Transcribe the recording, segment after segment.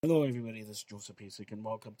Hello, everybody. This is Joseph Pasek, and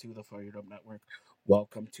welcome to the Fired Up Network.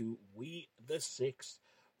 Welcome to We the Six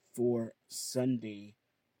for Sunday,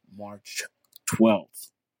 March 12th.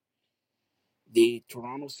 The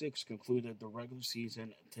Toronto Six concluded the regular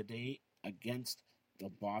season today against the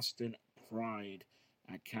Boston Pride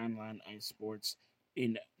at Canlan Ice Sports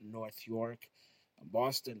in North York.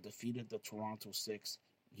 Boston defeated the Toronto Six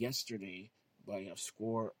yesterday by a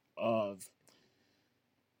score of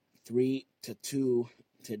 3-2.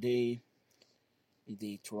 Today,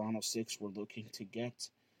 the Toronto Six were looking to get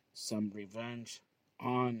some revenge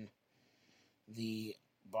on the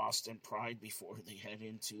Boston Pride before they head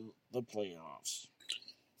into the playoffs.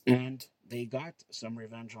 And they got some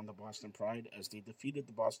revenge on the Boston Pride as they defeated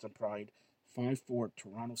the Boston Pride 5-4.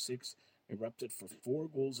 Toronto 6 erupted for 4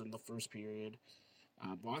 goals in the first period.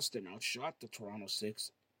 Boston outshot the Toronto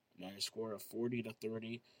 6 by a score of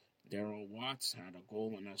 40-30. Daryl Watts had a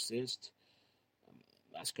goal and assist.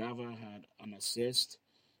 Lascava had an assist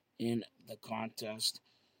in the contest.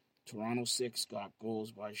 Toronto 6 got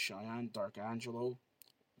goals by Cheyenne Darkangelo,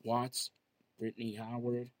 Watts, Brittany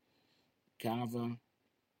Howard, Cava,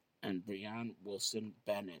 and Brianne Wilson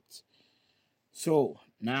Bennett. So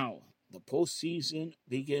now the postseason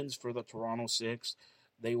begins for the Toronto Six.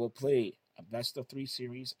 They will play a best of three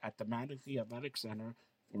series at the Manatee Athletic Center,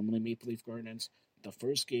 formerly Maple Leaf Gardens. The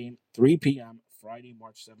first game, 3 p.m., Friday,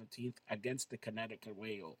 March 17th, against the Connecticut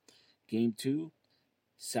Whale. Game 2,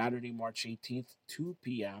 Saturday, March 18th, 2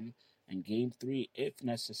 p.m., and Game 3, if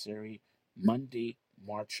necessary, Monday,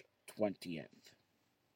 March 20th.